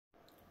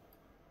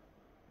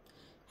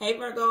Hey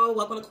Virgo,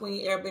 welcome to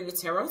Queen Airbender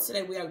Tarot.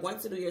 Today we are going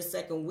to do your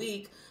second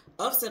week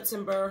of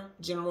September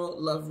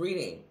general love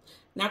reading.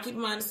 Now keep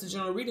in mind it's a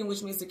general reading,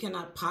 which means it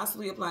cannot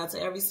possibly apply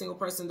to every single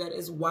person that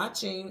is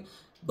watching.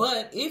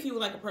 But if you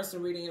would like a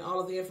personal reading, all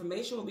of the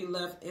information will be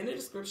left in the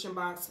description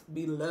box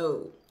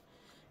below.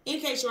 In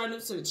case you are new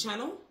to the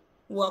channel,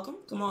 welcome.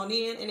 Come on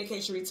in. And in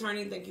case you're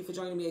returning, thank you for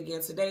joining me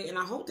again today. And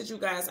I hope that you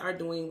guys are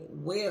doing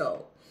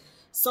well.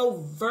 So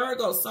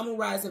Virgo, Sun, Moon,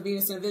 Rising,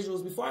 Venus,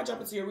 individuals, before I jump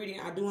into your reading,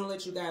 I do want to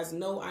let you guys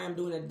know I am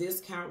doing a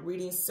discount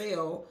reading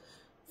sale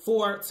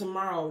for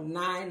tomorrow,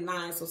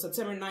 9/9. So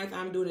September 9th,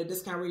 I'm doing a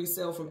discount reading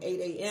sale from 8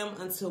 a.m.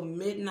 until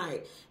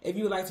midnight. If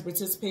you would like to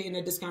participate in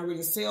the discount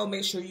reading sale,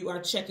 make sure you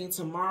are checking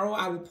tomorrow.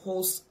 I will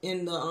post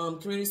in the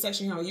community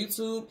section here on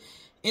YouTube,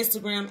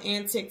 Instagram,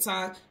 and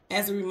TikTok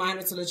as a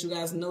reminder to let you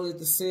guys know that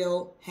the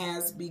sale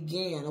has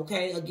began,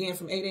 okay? Again,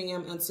 from 8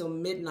 a.m. until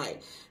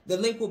midnight. The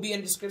link will be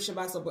in the description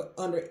box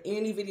under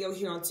any video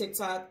here on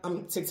TikTok,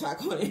 on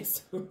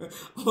Instagram,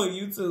 on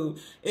YouTube.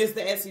 It's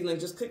the Etsy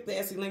link. Just click the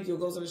Etsy link. You'll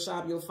go to the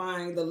shop. You'll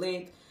find the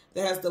link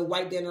that has the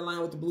white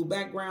dandelion with the blue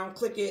background.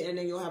 Click it, and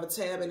then you'll have a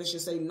tab, and it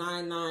should say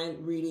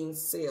 9/9 reading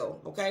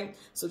sale, okay?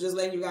 So just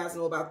letting you guys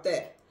know about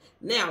that.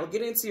 Now,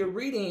 get into your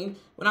reading.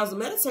 When I was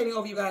meditating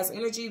over you guys'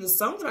 energy, the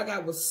song that I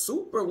got was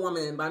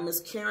Superwoman by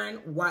Miss Karen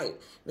White.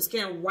 Miss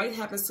Karen White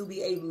happens to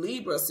be a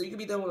Libra. So you could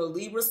be dealing with a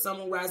Libra, Sun,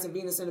 Moon, Rising,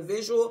 Venus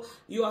individual.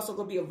 You also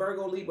could be a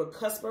Virgo, Libra,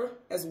 Cusper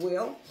as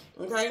well.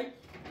 Okay?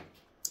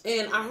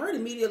 And I heard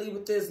immediately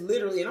with this,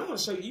 literally, and I'm going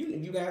to show you,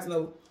 you guys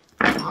know,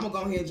 I'm going to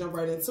go ahead and jump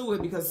right into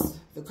it because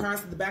the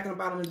cards at the back and the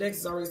bottom of the deck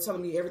is already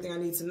telling me everything I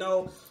need to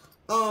know.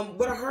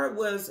 What I heard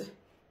was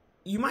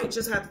you might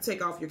just have to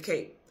take off your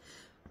cape.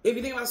 If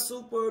you think about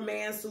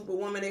Superman,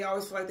 Superwoman, they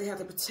always feel like they have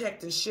to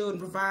protect and shield and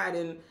provide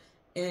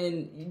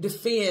and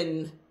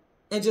defend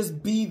and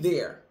just be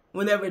there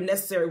whenever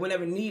necessary,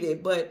 whenever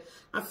needed. But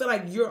I feel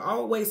like you're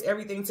always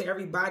everything to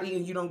everybody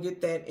and you don't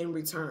get that in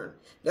return.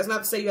 That's not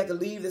to say you have to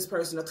leave this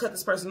person or cut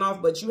this person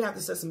off, but you have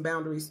to set some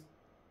boundaries.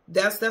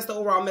 That's the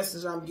overall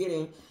message I'm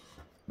getting.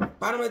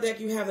 Bottom of the deck,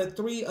 you have the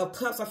Three of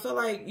Cups. I feel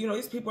like, you know,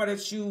 these people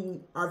that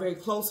you are very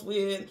close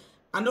with.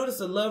 I know this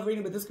is a love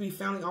reading, but this could be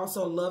family,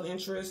 also a love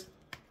interest.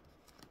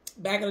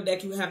 Back of the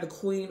deck, you have the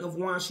Queen of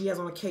Wands. She has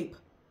on a cape.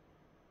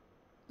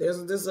 This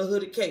is a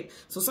hooded cape.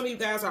 So some of you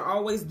guys are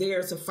always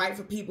there to fight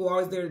for people,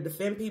 always there to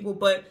defend people.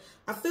 But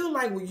I feel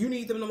like when you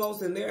need them the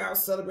most and they're out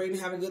celebrating,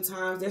 having good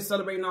times, they're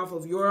celebrating off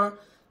of your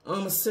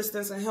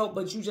assistance and help,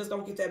 but you just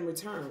don't get that in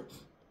return.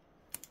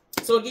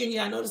 So again,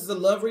 yeah, I know this is a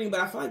love reading,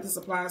 but I feel like this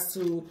applies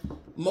to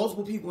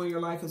multiple people in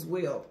your life as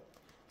well.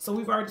 So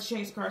we've already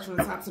changed cards from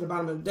the top to the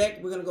bottom of the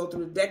deck. We're going to go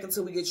through the deck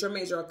until we get your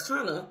major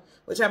arcana,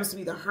 which happens to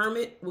be the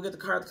Hermit. We'll get the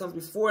card that comes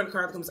before and the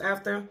card that comes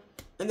after.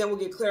 And then we'll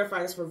get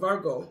clarifiers for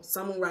Virgo,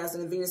 Sun, Moon,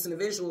 Rising, and Venus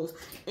individuals.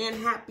 And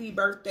happy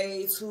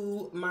birthday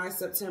to my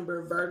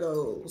September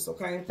Virgos,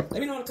 okay? Let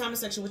me know in the comment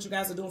section what you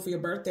guys are doing for your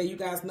birthday. You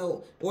guys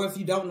know, or if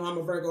you don't know, I'm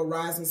a Virgo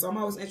rising. So I'm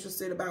always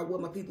interested about what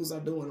my peoples are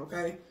doing,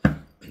 okay?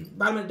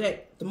 Bottom of the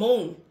deck, the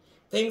Moon.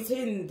 Things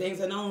hidden, things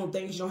unknown,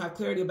 things you don't have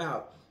clarity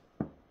about.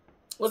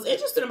 What's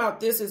interesting about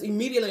this is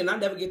immediately, and I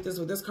never get this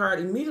with this card,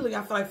 immediately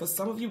I feel like for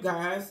some of you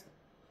guys,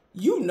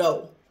 you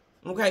know,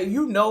 okay,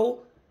 you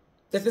know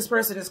that this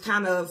person is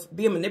kind of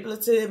being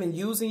manipulative and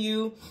using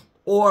you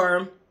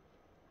or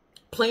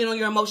playing on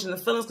your emotions and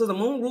feelings because the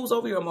moon rules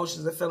over your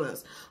emotions and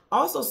feelings.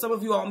 Also, some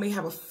of you all may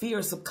have a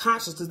fear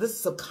subconscious because this is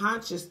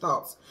subconscious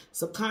thoughts,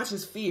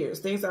 subconscious fears,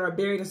 things that are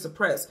buried and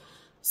suppressed.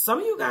 Some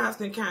of you guys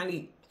can kind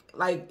of,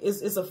 like,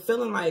 it's a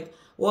feeling like,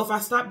 well, if I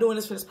stop doing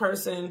this for this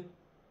person,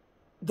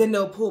 then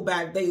they'll pull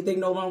back. They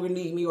no longer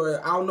need me,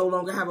 or I'll no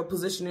longer have a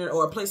position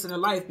or a place in their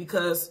life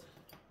because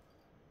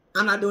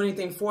I'm not doing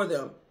anything for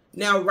them.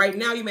 Now, right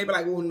now, you may be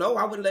like, well, no,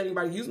 I wouldn't let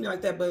anybody use me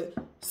like that. But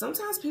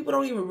sometimes people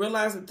don't even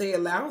realize that they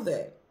allow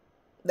that.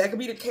 That could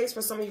be the case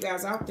for some of you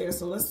guys out there.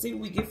 So let's see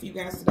what we get for you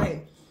guys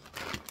today.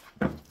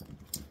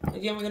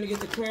 Again, we're going to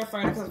get the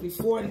clarifier that comes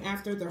before and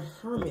after the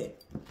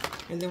Hermit.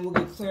 And then we'll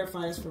get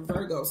clarifiers for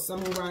Virgo,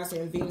 Sun, Moon, Rising,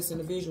 and Venus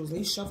individuals.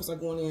 These shuffles are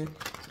going in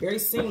very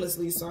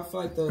seamlessly, so I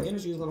feel like the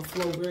energy is going to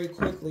flow very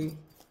quickly.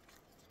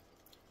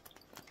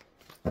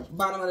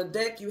 Bottom of the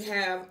deck, you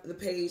have the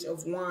Page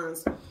of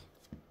Wands.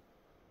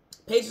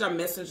 Pages are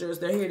messengers.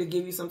 They're here to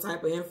give you some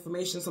type of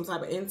information, some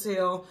type of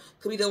intel.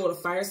 Could be dealing with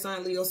a fire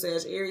sign, Leo,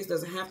 Sag, Aries.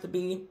 Doesn't have to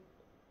be.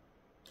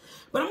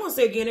 But I'm going to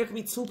say again, there could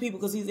be two people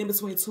because he's in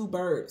between two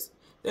birds.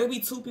 There could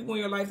be two people in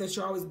your life that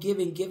you're always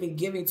giving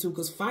to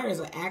because fire is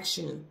an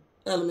action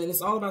element.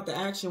 It's all about the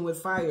action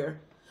with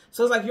fire.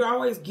 So it's like you're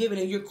always giving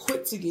and you're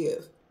quick to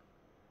give.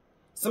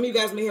 Some of you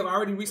guys may have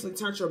already recently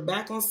turned your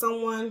back on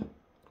someone,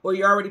 or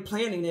you're already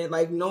planning it,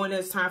 like knowing that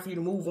it's time for you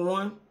to move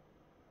on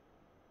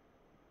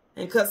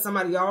and cut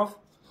somebody off.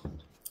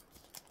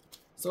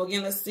 So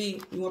again, let's see.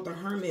 You want the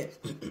Hermit.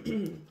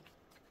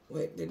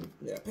 Wait, did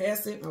I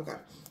pass it? Okay.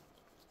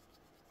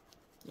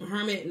 The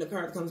Hermit and the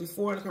card that comes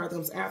before and the card that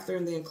comes after,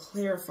 and then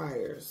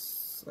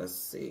clarifiers. Let's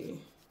see.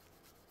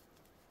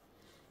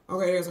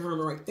 Okay, there's a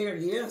Hermit right there.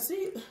 Yeah,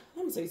 see,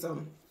 let me tell you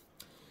something.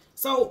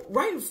 So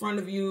right in front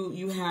of you,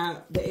 you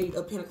have the 8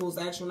 of Pentacles,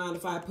 the actual 9 to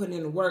 5, putting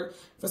in the work.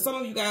 For some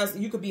of you guys,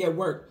 you could be at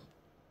work,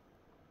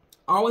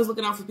 always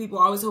looking out for people,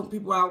 always helping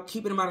people out,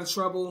 keeping them out of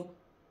trouble.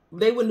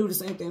 They wouldn't do the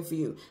same thing for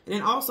you. And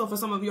then also for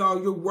some of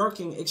y'all, you're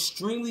working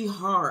extremely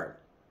hard,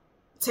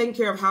 taking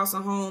care of house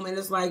and home, and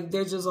it's like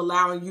they're just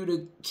allowing you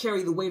to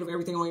carry the weight of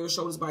everything on your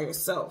shoulders by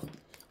yourself.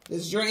 This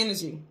is your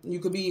energy. You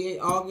could be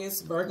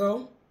August,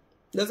 Virgo.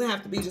 Doesn't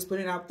have to be, just put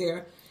it out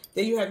there.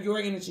 Then you have your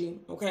energy,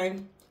 okay?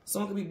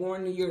 Someone could be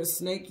born in the year of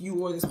snake,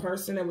 you or this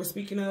person that we're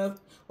speaking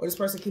of, or this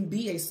person can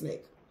be a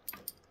snake.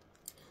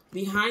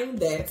 Behind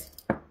that,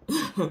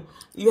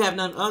 you have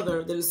none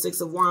other than the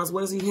 6 of Wands.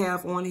 What does he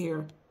have on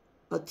here?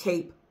 A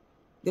cape.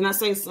 Then I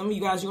say some of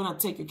you guys, you're going to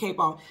have to take your cape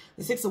off.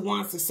 The 6 of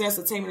Wands, success,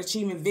 attainment,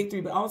 achievement,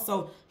 victory. But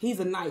also, he's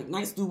a knight.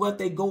 Knights do what?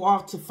 They go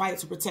off to fight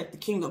to protect the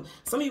kingdom.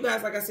 Some of you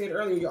guys, like I said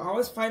earlier, you're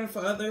always fighting for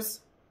others.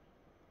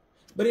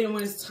 But then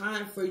when it's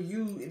time for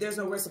you, there's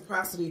no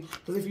reciprocity.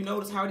 Because if you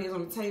notice how it is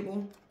on the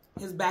table,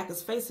 his back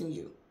is facing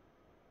you.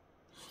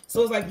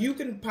 So it's like you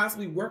can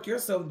possibly work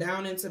yourself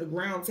down into the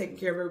ground, taking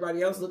care of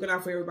everybody else, looking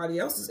out for everybody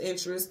else's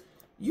interests.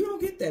 You don't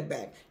get that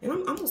back. And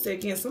I'm going to say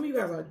again, some of you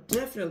guys are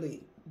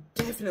definitely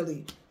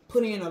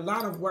putting in a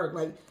lot of work,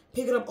 like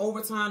picking up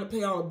overtime to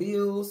pay all the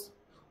bills,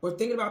 or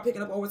thinking about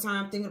picking up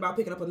overtime, thinking about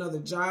picking up another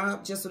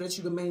job just so that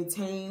you can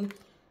maintain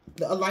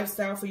a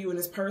lifestyle for you and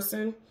this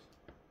person.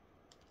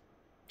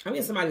 I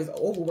mean, somebody's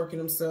overworking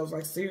themselves,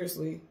 like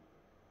seriously,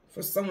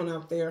 for someone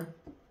out there.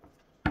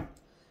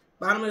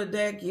 Bottom of the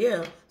deck,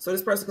 yeah. So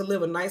this person could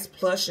live a nice,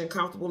 plush, and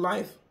comfortable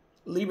life.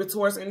 Libra,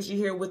 Taurus energy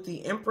here with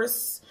the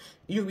Empress.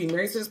 You could be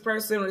married to this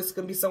person, or this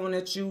could be someone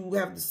that you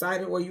have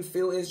decided or you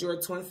feel is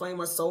your twin flame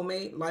or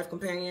soulmate, life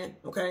companion,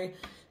 okay?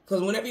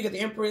 Because whenever you get the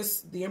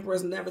Empress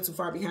is never too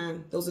far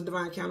behind. Those are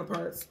divine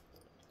counterparts.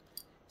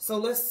 So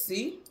let's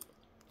see.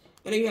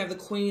 And then you have the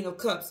Queen of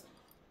Cups.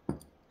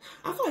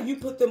 I feel like you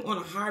put them on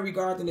a higher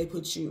regard than they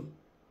put you.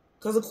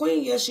 Because the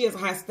Queen, yes, she has a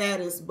high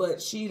status,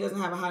 but she doesn't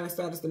have a higher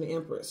status than the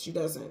Empress. She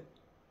doesn't.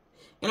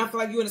 And I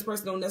feel like you and this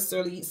person don't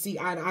necessarily see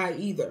eye to eye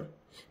either.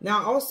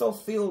 Now, I also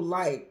feel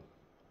like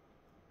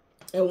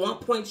at one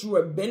point you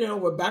were bending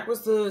over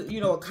backwards to,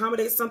 you know,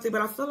 accommodate something.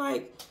 But I feel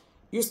like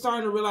you're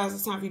starting to realize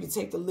it's time for you to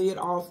take the lid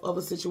off of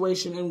a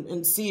situation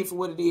and see it for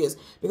what it is.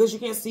 Because you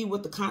can't see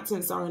what the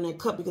contents are in that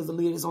cup because the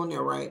lid is on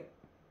there, right?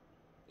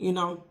 You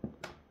know?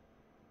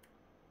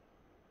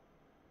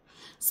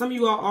 Some of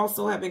you all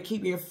also have been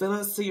keeping your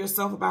feelings to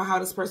yourself about how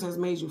this person has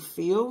made you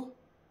feel.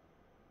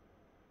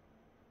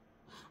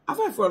 I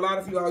feel like for a lot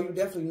of you all, you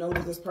definitely know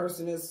that this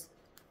person is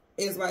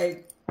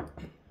like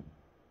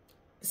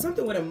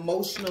something with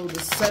emotional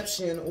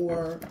deception,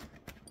 or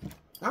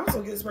I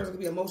also get this person could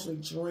be emotionally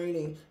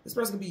draining. This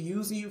person could be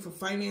using you for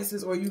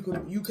finances, or you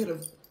could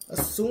have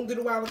assumed it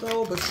a while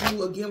ago, but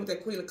you, again, with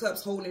that Queen of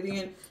Cups holding it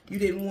in, you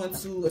didn't want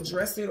to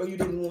address it, or you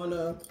didn't want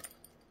to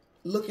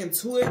look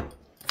into it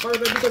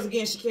further, because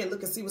again, she can't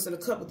look and see what's in the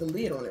cup with the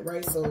lid on it,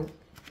 right? So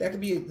that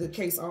could be the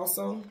case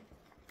also.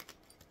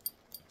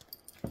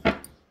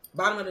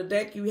 Bottom of the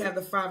deck, you have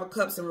the 5 of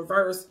Cups in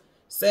reverse.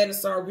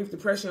 Sadness, sorrow, grief,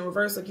 depression in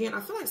reverse. Again, I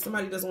feel like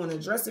somebody doesn't want to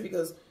address it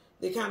because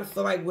they kind of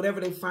feel like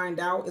whatever they find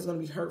out is going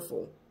to be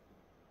hurtful.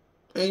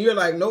 And you're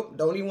like, nope,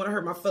 don't even want to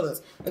hurt my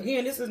feelings.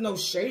 Again, this is no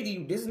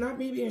shady. This is not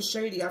me being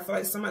shady. I feel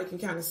like somebody can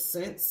kind of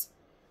sense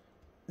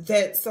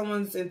that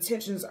someone's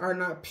intentions are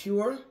not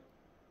pure.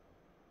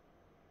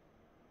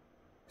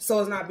 So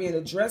it's not being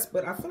addressed.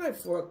 But I feel like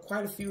for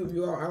quite a few of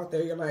you all out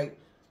there, you're like,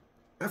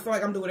 I feel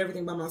like I'm doing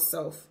everything by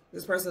myself.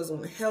 This person doesn't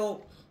want to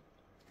help.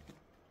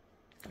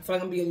 I feel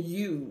like I'm being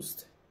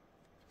used.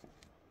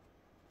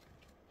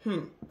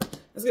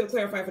 Let's get a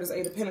clarifier for this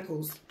 8 of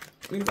Pentacles.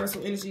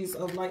 Universal energies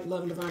of light,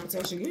 love, and divine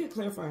protection. Give me a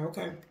clarifier,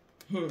 okay?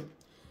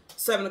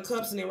 7 of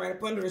Cups, and then right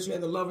up under it, you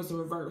have the Lovers in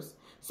reverse.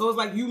 So it's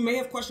like you may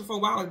have questioned for a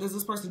while, like, does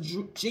this person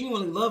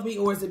genuinely love me,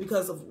 or is it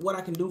because of what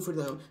I can do for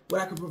them,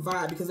 what I can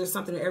provide? Because there's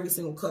something in every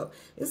single cup.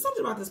 There's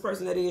something about this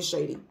person that is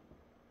shady.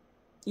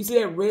 You see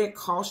that red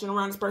caution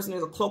around this person.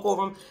 There's a cloak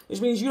over them,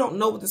 which means you don't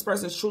know what this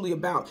person is truly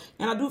about.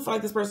 And I do feel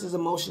like this person is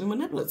emotionally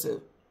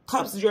manipulative.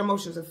 Cups is your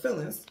emotions and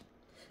feelings.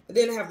 And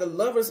then have the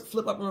Lovers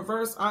flip up in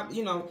reverse. I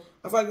feel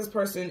like this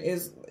person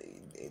is,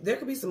 there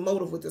could be some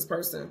motive with this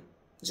person.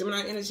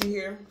 Gemini energy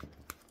here.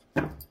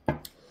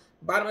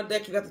 Bottom of the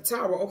deck, you got the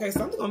Tower. Okay,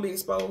 something's going to be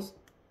exposed.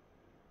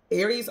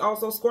 Aries,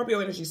 also Scorpio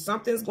energy.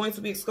 Something's going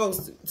to be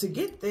exposed. To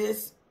get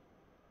this,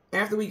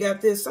 after we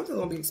got this, something's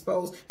going to be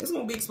exposed. It's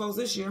going to be exposed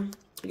this year.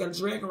 You got a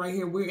dragon right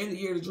here. We're in the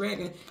year of the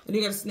dragon. And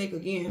you got a snake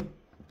again.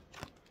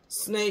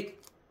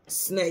 Snake,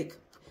 snake.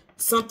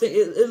 Something,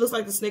 it looks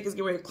like the snake is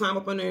getting ready to climb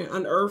up under and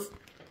unearth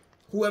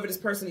whoever this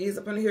person is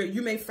up under here.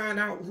 You may find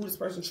out who this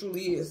person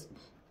truly is.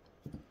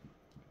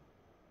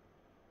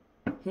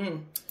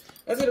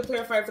 Let's get a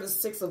clarifier for the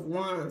 6 of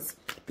Wands.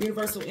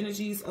 Universal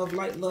energies of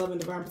light, love, and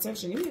divine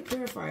protection. Give me a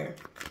clarifier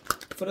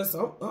for this.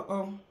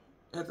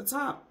 At the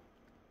top.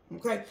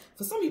 Okay.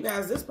 For some of you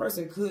guys, this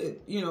person could,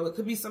 it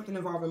could be something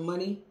involving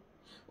money.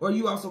 Or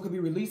you also could be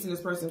releasing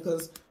this person,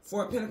 because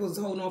Four of Pentacles is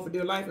holding on for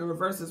dear life, and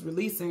reverse is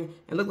releasing.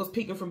 And look what's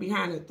peeking from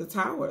behind it, the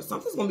Tower.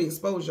 Something's going to be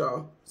exposed,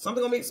 y'all.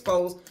 Something's going to be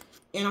exposed.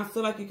 And I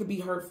feel like it could be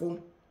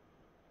hurtful.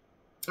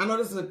 I know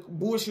this is a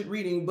bullshit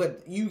reading,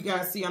 but you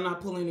guys see I'm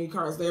not pulling any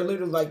cards. They're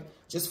literally like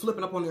just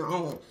flipping up on their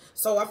own.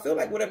 So I feel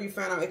like whatever you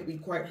find out, it could be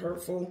quite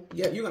hurtful.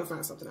 Yeah, you're going to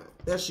find something out.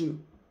 That's you.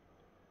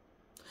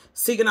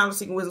 Seeking knowledge,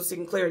 seeking wisdom,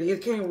 seeking clarity.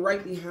 It came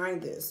right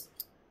behind this.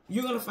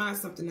 You're going to find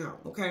something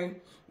out, okay?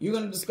 You're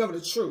going to discover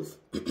the truth.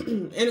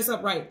 And it's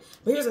upright.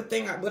 But here's the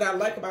thing. What I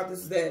like about this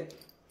is that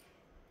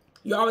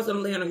you're always going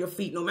to land on your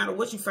feet. No matter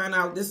what you find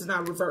out, this is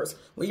not reverse.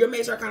 When your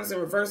major arcana is in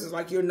reverse, it's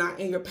like you're not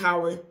in your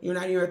power. You're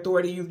not in your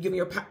authority. You've given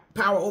your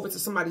power over to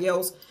somebody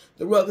else.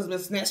 The rug has been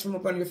snatched from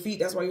up under your feet.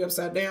 That's why you're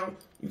upside down.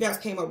 You guys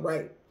came up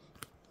right.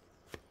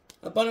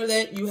 Up under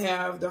that, you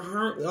have the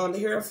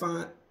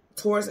Hierophant,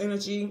 Taurus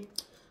energy.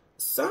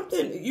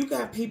 Something, you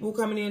got people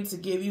coming in to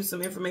give you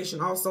some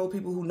information also.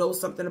 People who know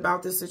something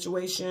about this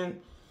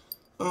situation.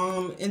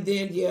 And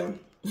then, yeah,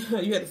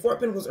 you had the Four of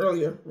Pentacles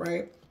earlier,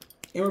 right?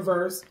 In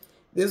reverse.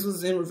 This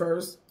was in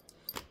reverse.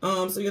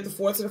 So you have the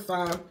 4 to the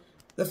 5.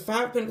 The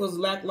 5 of Pentacles,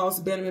 lack, loss,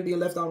 abandonment, being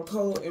left out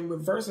cold. In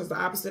reverse is the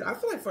opposite. I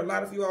feel like for a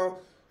lot of you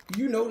all,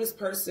 you know this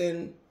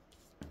person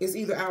is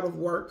either out of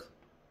work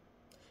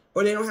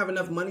or they don't have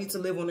enough money to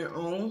live on their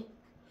own.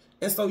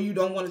 And so you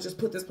don't want to just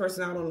put this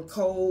person out on the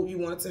cold. You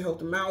want to help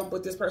them out.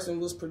 But this person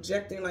was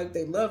projecting like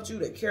they loved you.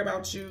 They care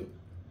about you.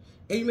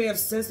 And you may have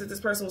sensed that this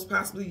person was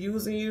possibly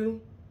using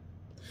you.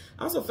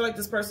 I also feel like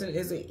this person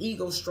is an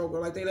ego stroker.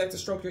 Like they like to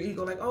stroke your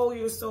ego. Like, oh,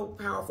 you're so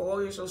powerful. Oh,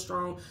 you're so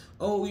strong.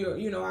 Oh,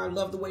 I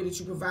love the way that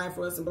you provide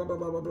for us and blah, blah,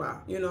 blah, blah,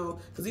 blah.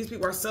 Because these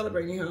people are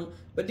celebrating him.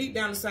 But deep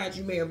down inside,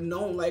 you may have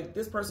known, like,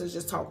 this person is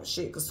just talking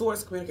shit. Because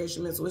swords,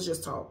 communication, mental, it's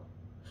just talk.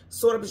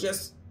 Sword up is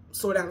just,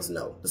 sword down is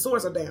no. The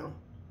swords are down.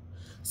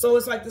 So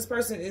it's like this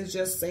person is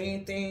just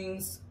saying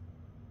things.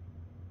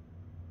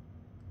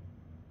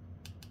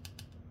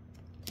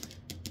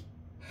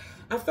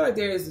 I feel like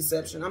there is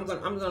deception. I'm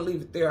gonna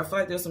leave it there. I feel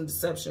like there's some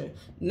deception.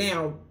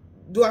 Now,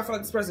 do I feel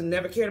like this person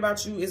never cared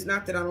about you? It's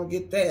not that I don't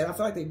get that. I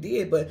feel like they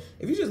did. But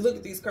if you just look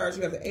at these cards,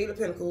 you have the 8 of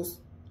Pentacles,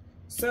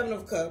 7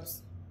 of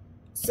Cups,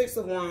 6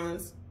 of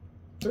Wands,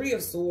 3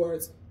 of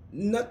Swords.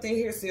 Nothing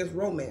here says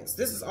romance.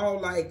 This is all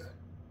like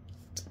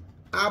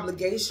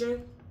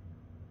obligation.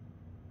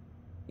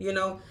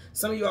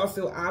 Some of you all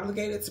feel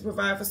obligated to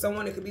provide for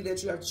someone. It could be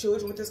that you have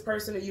children with this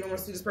person and you don't want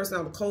to see this person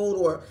out in the cold,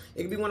 or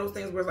it could be one of those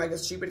things where it's like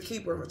it's cheaper to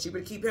keep her, or cheaper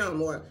to keep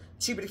him, or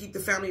cheaper to keep the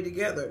family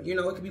together.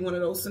 It could be one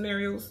of those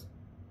scenarios.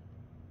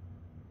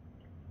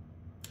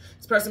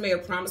 This person may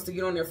have promised to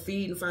get on their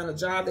feet and find a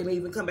job. They may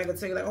even come back and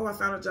tell you like, oh, I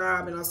found a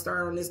job and I'll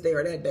start on this day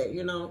or that day,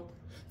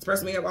 This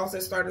person may have also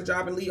started a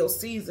job in Leo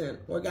season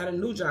or got a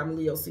new job in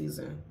Leo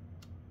season.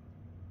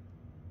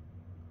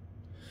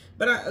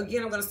 But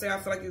again, I'm going to say I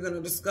feel like you're going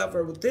to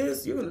discover with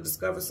this, you're going to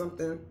discover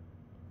something.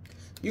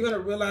 You're going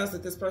to realize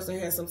that this person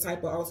has some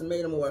type of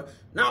ultimatum, or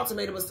not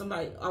ultimatum, but some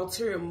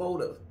ulterior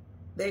motive.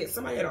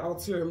 Somebody had an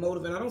ulterior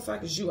motive, and I don't feel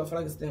like it's you. I feel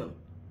like it's them.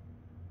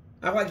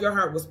 I feel like your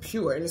heart was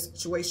pure in this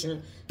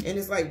situation. And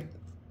it's like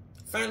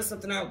finding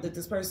something out that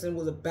this person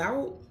was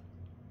about.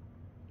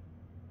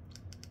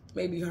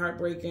 Maybe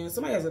heartbreaking.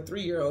 Somebody has a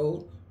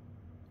 3-year-old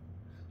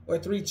or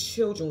 3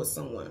 children with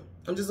someone.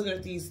 I'm just looking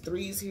at these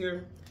 3s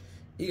here.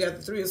 You got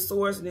the 3 of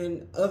Swords, and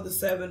then of the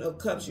 7 of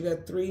Cups, you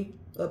got 3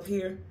 up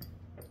here.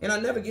 And I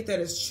never get that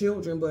as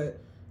children,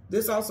 but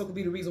this also could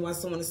be the reason why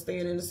someone is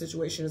staying in the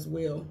situation as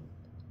well.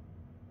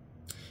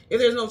 If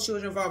there's no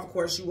children involved, of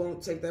course, you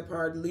won't take that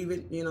part, leave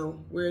it,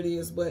 where it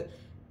is. But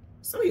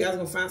some of you guys are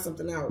going to find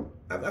something out.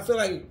 I feel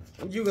like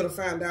you're going to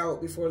find out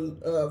before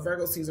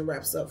Virgo season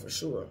wraps up for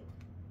sure.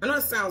 I know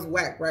it sounds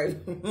whack, right?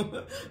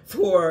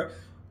 For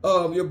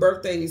your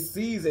birthday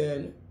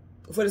season,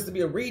 for this to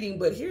be a reading,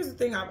 but here's the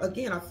thing.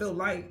 Again, I feel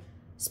like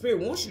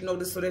Spirit wants you to know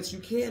this so that you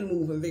can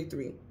move in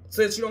victory,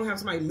 so that you don't have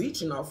somebody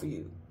leeching off of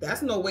you.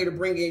 That's no way to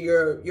bring in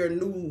your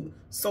new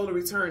solar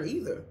return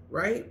either,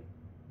 right?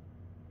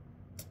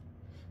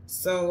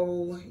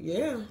 So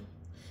yeah,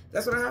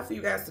 that's what I have for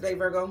you guys today,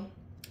 Virgo.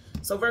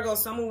 So Virgo,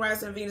 Sun, Moon,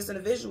 Rising, and Venus,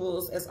 and the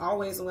visuals. As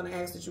always, I'm going to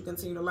ask that you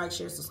continue to like,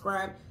 share,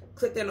 subscribe,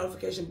 click that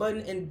notification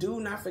button, and do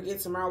not forget,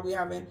 tomorrow we're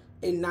having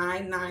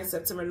a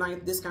September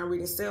 9th discount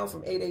reading sale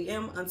from 8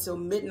 a.m. until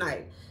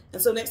midnight.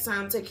 Until next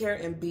time, take care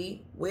and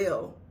be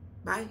well.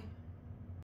 Bye.